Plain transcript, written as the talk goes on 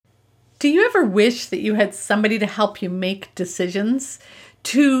Do you ever wish that you had somebody to help you make decisions,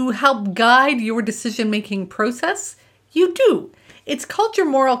 to help guide your decision-making process? You do. It's called your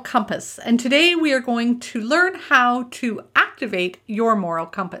moral compass, and today we are going to learn how to activate your moral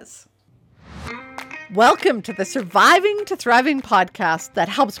compass. Welcome to the Surviving to Thriving podcast that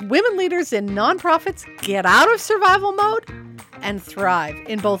helps women leaders in nonprofits get out of survival mode and thrive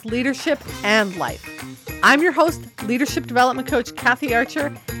in both leadership and life. I'm your host, leadership development coach Kathy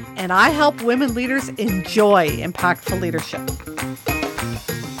Archer, and I help women leaders enjoy impactful leadership.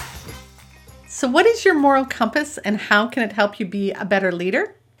 So what is your moral compass and how can it help you be a better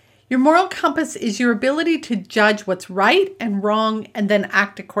leader? Your moral compass is your ability to judge what's right and wrong and then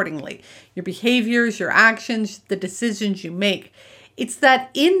act accordingly. Your behaviors, your actions, the decisions you make. It's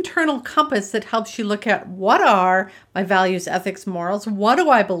that internal compass that helps you look at what are my values, ethics, morals, what do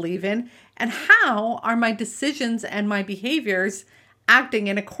I believe in, and how are my decisions and my behaviors acting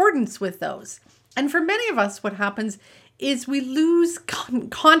in accordance with those. And for many of us, what happens is we lose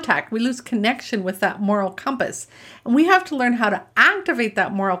contact, we lose connection with that moral compass. And we have to learn how to activate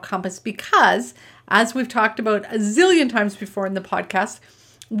that moral compass because, as we've talked about a zillion times before in the podcast,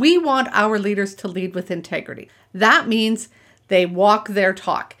 we want our leaders to lead with integrity. That means they walk their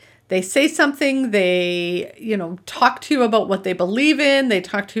talk. They say something, they, talk to you about what they believe in, they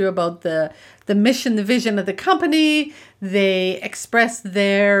talk to you about the mission, the vision of the company, they express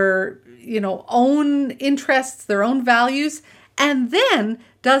their, own interests, their own values, and then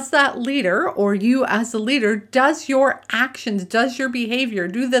does that leader, or you as a leader, does your actions, does your behavior,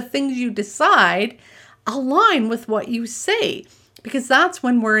 do the things you decide align with what you say? Because that's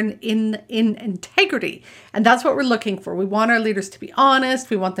when we're in integrity. And that's what we're looking for. We want our leaders to be honest.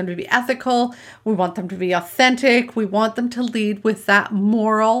 We want them to be ethical. We want them to be authentic. We want them to lead with that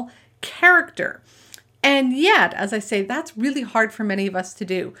moral character. And yet, as I say, that's really hard for many of us to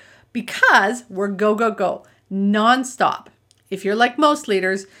do because we're go, go, go, nonstop. If you're like most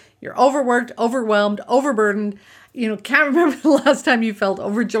leaders, you're overworked, overwhelmed, overburdened. Can't remember the last time you felt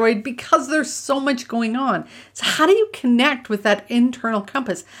overjoyed because there's so much going on. So how do you connect with that internal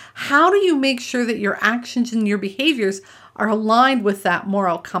compass? How do you make sure that your actions and your behaviors are aligned with that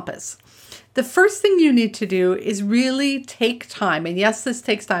moral compass? The first thing you need to do is really take time. And yes, this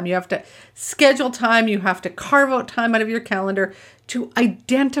takes time. You have to schedule time. You have to carve out time out of your calendar to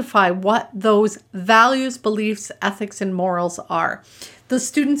identify what those values, beliefs, ethics, and morals are. The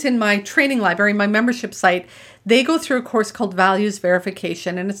students in my training library, my membership site, they go through a course called Values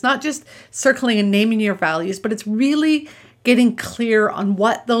Verification. And it's not just circling and naming your values, but it's really getting clear on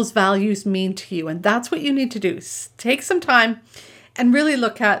what those values mean to you. And that's what you need to do. Take some time and really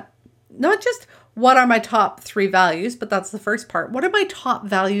look at not just what are my top 3 values, but that's the first part. What are my top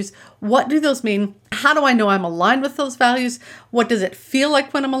values? What do those mean? How do I know I'm aligned with those values? What does it feel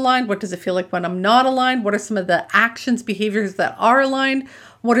like when I'm aligned? What does it feel like when I'm not aligned? What are some of the actions, behaviors that are aligned?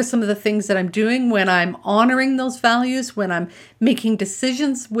 What are some of the things that I'm doing when I'm honoring those values, when I'm making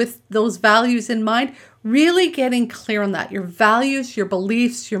decisions with those values in mind? Really getting clear on that. Your values, your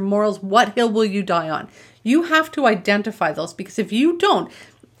beliefs, your morals, what hill will you die on? You have to identify those because if you don't,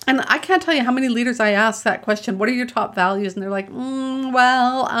 and I can't tell you how many leaders I ask that question, what are your top values? And they're like,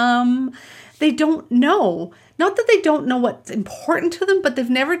 they don't know. Not that they don't know what's important to them, but they've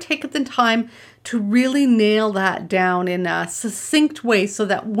never taken the time to really nail that down in a succinct way so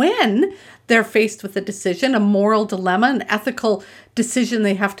that when they're faced with a decision, a moral dilemma, an ethical decision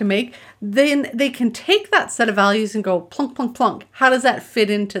they have to make, then they can take that set of values and go plunk, plunk, plunk. How does that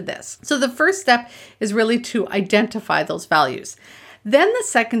fit into this? So the first step is really to identify those values. Then the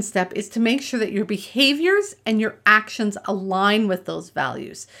second step is to make sure that your behaviors and your actions align with those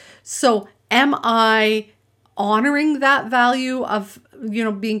values. So am I honoring that value of,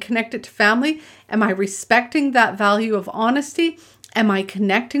 being connected to family? Am I respecting that value of honesty? Am I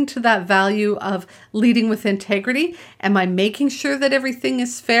connecting to that value of leading with integrity? Am I making sure that everything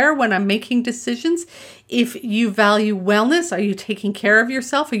is fair when I'm making decisions? If you value wellness, are you taking care of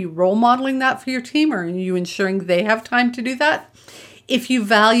yourself? Are you role modeling that for your team? Or are you ensuring they have time to do that? If you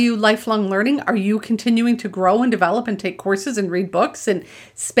value lifelong learning, are you continuing to grow and develop and take courses and read books and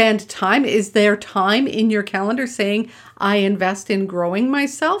spend time? Is there time in your calendar saying, I invest in growing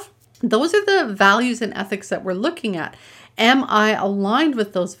myself? Those are the values and ethics that we're looking at. Am I aligned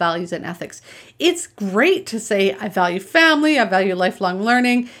with those values and ethics? It's great to say, I value family, I value lifelong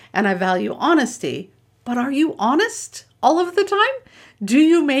learning, and I value honesty. But are you honest all of the time? Do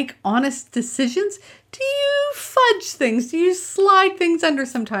you make honest decisions? Do you fudge things? Do you slide things under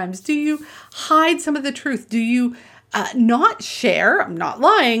sometimes? Do you hide some of the truth? Do you not share? I'm not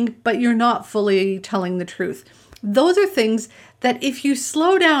lying, but you're not fully telling the truth. Those are things that if you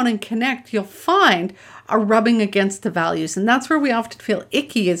slow down and connect, you'll find are rubbing against the values. And that's where we often feel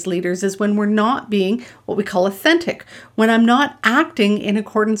icky as leaders, is when we're not being what we call authentic, when I'm not acting in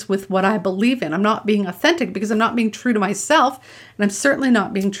accordance with what I believe in. I'm not being authentic because I'm not being true to myself, and I'm certainly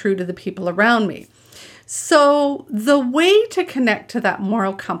not being true to the people around me. So the way to connect to that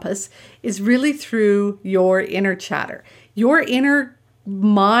moral compass is really through your inner chatter, your inner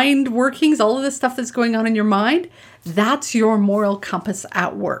mind workings, all of the stuff that's going on in your mind. That's your moral compass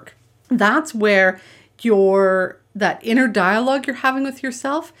at work. That's where that inner dialogue you're having with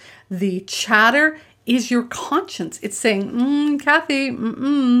yourself, the chatter, is your conscience. It's saying, Kathy,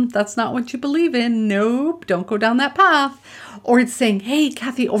 that's not what you believe in. Nope, don't go down that path. Or it's saying, hey,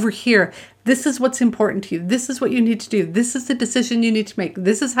 Kathy, over here, this is what's important to you. This is what you need to do. This is the decision you need to make.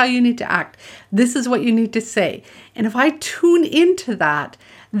 This is how you need to act. This is what you need to say. And if I tune into that,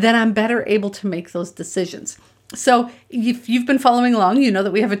 then I'm better able to make those decisions. So if you've been following along, you know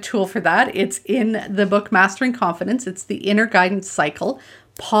that we have a tool for that. It's in the book, Mastering Confidence. It's the inner guidance cycle.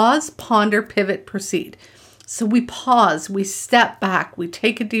 Pause, ponder, pivot, proceed. So we pause, we step back, we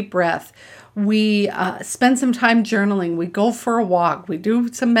take a deep breath, we spend some time journaling, we go for a walk, we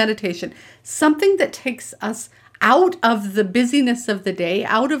do some meditation, something that takes us out of the busyness of the day,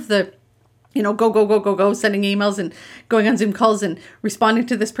 out of the go, sending emails and going on Zoom calls and responding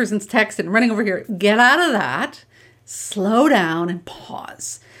to this person's text and running over here. Get out of that, slow down and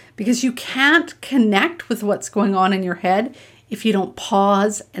pause, because you can't connect with what's going on in your head if you don't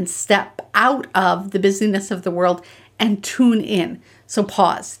pause and step out of the busyness of the world and tune in. So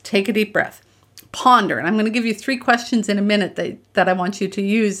pause, take a deep breath, ponder. And I'm going to give you 3 questions in a minute that I want you to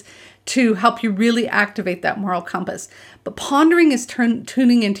use to help you really activate that moral compass. But pondering is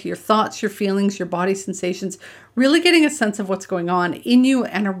tuning into your thoughts, your feelings, your body sensations, really getting a sense of what's going on in you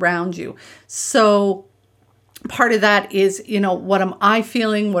and around you. So part of that is, what am I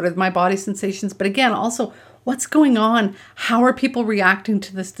feeling? What are my body sensations? But again, also, what's going on? How are people reacting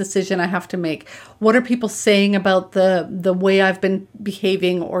to this decision I have to make? What are people saying about the way I've been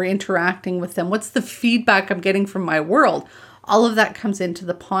behaving or interacting with them? What's the feedback I'm getting from my world? All of that comes into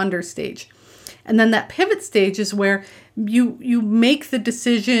the ponder stage. And then that pivot stage is where you make the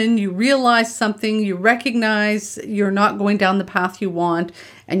decision, you realize something, you recognize you're not going down the path you want,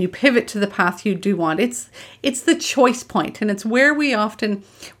 and you pivot to the path you do want. It's the choice point, and it's where we often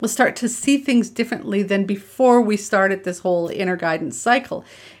will start to see things differently than before we started this whole inner guidance cycle.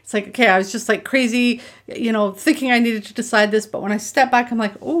 It's like, okay, I was just like crazy, thinking I needed to decide this, but when I step back, I'm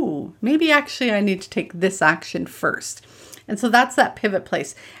like, oh, maybe actually I need to take this action first. And so that's that pivot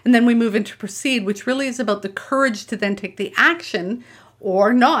place. And then we move into proceed, which really is about the courage to then take the action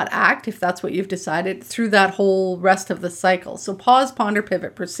or not act, if that's what you've decided, through that whole rest of the cycle. So pause, ponder,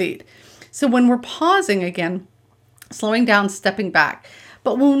 pivot, proceed. So when we're pausing again, slowing down, stepping back.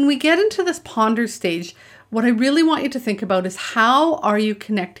 But when we get into this ponder stage, what I really want you to think about is, how are you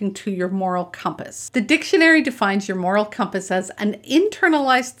connecting to your moral compass? The dictionary defines your moral compass as an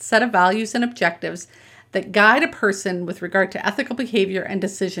internalized set of values and objectives that guide a person with regard to ethical behavior and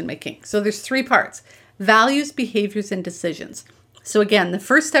decision making. So there's 3 parts: values, behaviors, and decisions. So again, the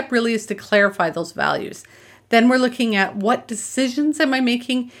first step really is to clarify those values. Then we're looking at what decisions am I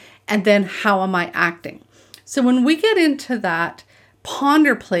making, and then how am I acting? So when we get into that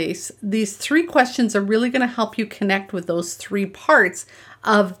ponder place, these 3 questions are really going to help you connect with those 3 parts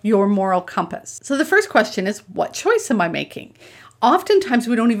of your moral compass. So the first question is, what choice am I making? Oftentimes,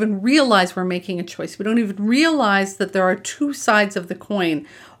 we don't even realize we're making a choice. We don't even realize that there are 2 sides of the coin,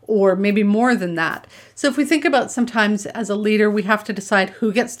 or maybe more than that. So if we think about, sometimes as a leader, we have to decide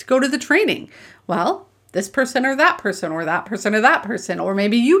who gets to go to the training. Well, this person or that person, or that person or that person, or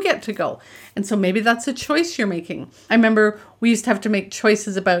maybe you get to go. And so maybe that's a choice you're making. I remember we used to have to make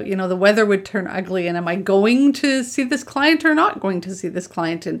choices about, the weather would turn ugly, and am I going to see this client or not going to see this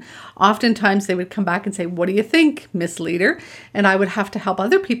client? And oftentimes they would come back and say, what do you think, Miss Leader? And I would have to help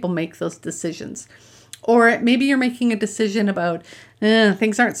other people make those decisions. Or maybe you're making a decision about,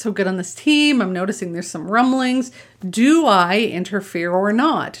 things aren't so good on this team. I'm noticing there's some rumblings. Do I interfere or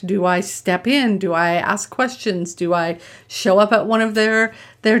not? Do I step in? Do I ask questions? Do I show up at one of their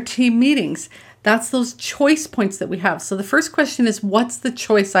team meetings? That's those choice points that we have. So the first question is, what's the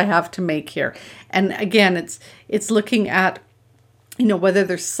choice I have to make here? And again, it's looking at, whether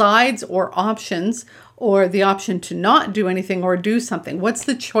there's sides or options, or the option to not do anything or do something. What's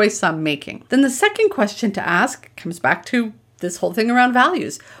the choice I'm making? Then the second question to ask comes back to this whole thing around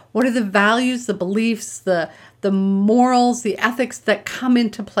values. What are the values, the beliefs, the morals, the ethics that come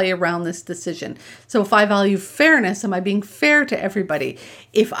into play around this decision? So if I value fairness, am I being fair to everybody?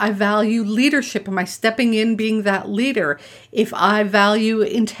 If I value leadership, am I stepping in being that leader? If I value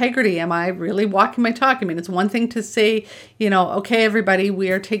integrity, am I really walking my talk? I mean, it's one thing to say, okay, everybody, we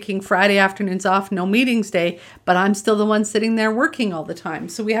are taking Friday afternoons off, no meetings day, but I'm still the one sitting there working all the time.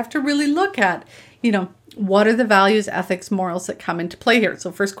 So we have to really look at, what are the values, ethics, morals that come into play here?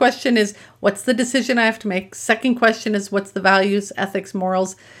 So first question is, what's the decision I have to make? Second question is, what's the values, ethics,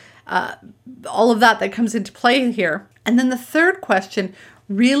 morals, all of that comes into play here. And then the third question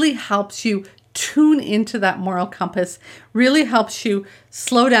really helps you tune into that moral compass, really helps you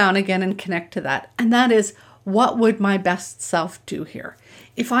slow down again and connect to that. And that is, what would my best self do here?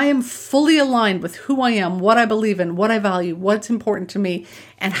 If I am fully aligned with who I am, what I believe in, what I value, what's important to me,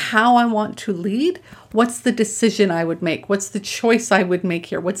 and how I want to lead, what's the decision I would make? What's the choice I would make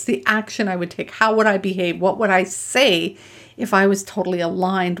here? What's the action I would take? How would I behave? What would I say if I was totally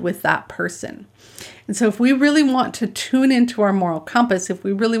aligned with that person? And so if we really want to tune into our moral compass, if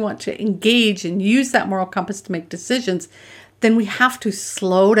we really want to engage and use that moral compass to make decisions, then we have to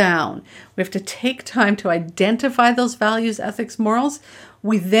slow down. We have to take time to identify those values, ethics, morals.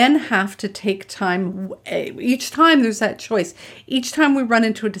 We then have to take time. Each time there's that choice, each time we run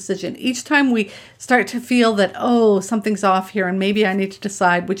into a decision, each time we start to feel that, something's off here and maybe I need to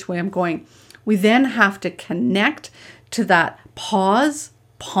decide which way I'm going, we then have to connect to that pause,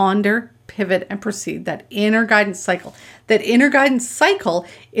 ponder, pivot, and proceed, that inner guidance cycle. That inner guidance cycle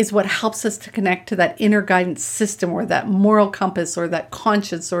is what helps us to connect to that inner guidance system, or that moral compass, or that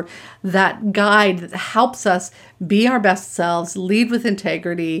conscience, or that guide that helps us be our best selves, lead with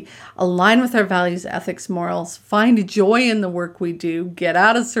integrity, align with our values, ethics, morals, find joy in the work we do, get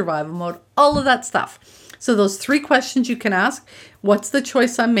out of survival mode, all of that stuff. So those three questions you can ask: what's the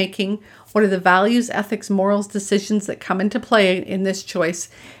choice I'm making? What are the values, ethics, morals, decisions that come into play in this choice?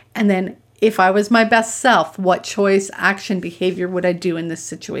 And then, if I was my best self, what choice, action, behavior would I do in this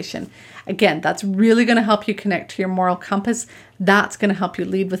situation? Again, that's really going to help you connect to your moral compass. That's going to help you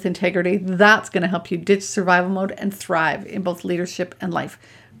lead with integrity. That's going to help you ditch survival mode and thrive in both leadership and life.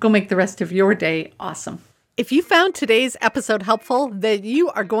 Go make the rest of your day awesome. If you found today's episode helpful, then you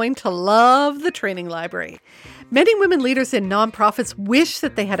are going to love the training library. Many women leaders in nonprofits wish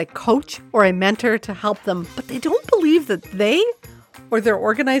that they had a coach or a mentor to help them, but they don't believe that they or their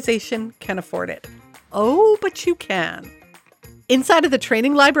organization can afford it. Oh, but you can. Inside of the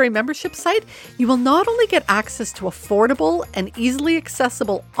Training Library membership site, you will not only get access to affordable and easily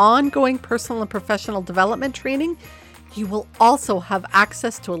accessible ongoing personal and professional development training, you will also have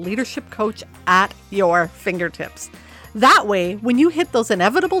access to a leadership coach at your fingertips. That way, when you hit those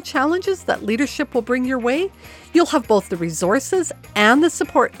inevitable challenges that leadership will bring your way, you'll have both the resources and the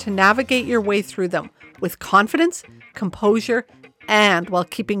support to navigate your way through them with confidence, composure, and while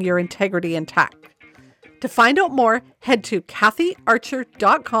keeping your integrity intact. To find out more, head to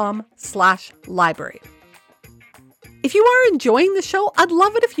kathyarcher.com/library. If you are enjoying the show, I'd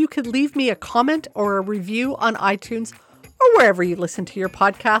love it if you could leave me a comment or a review on iTunes or wherever you listen to your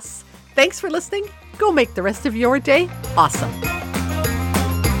podcasts. Thanks for listening. Go make the rest of your day awesome.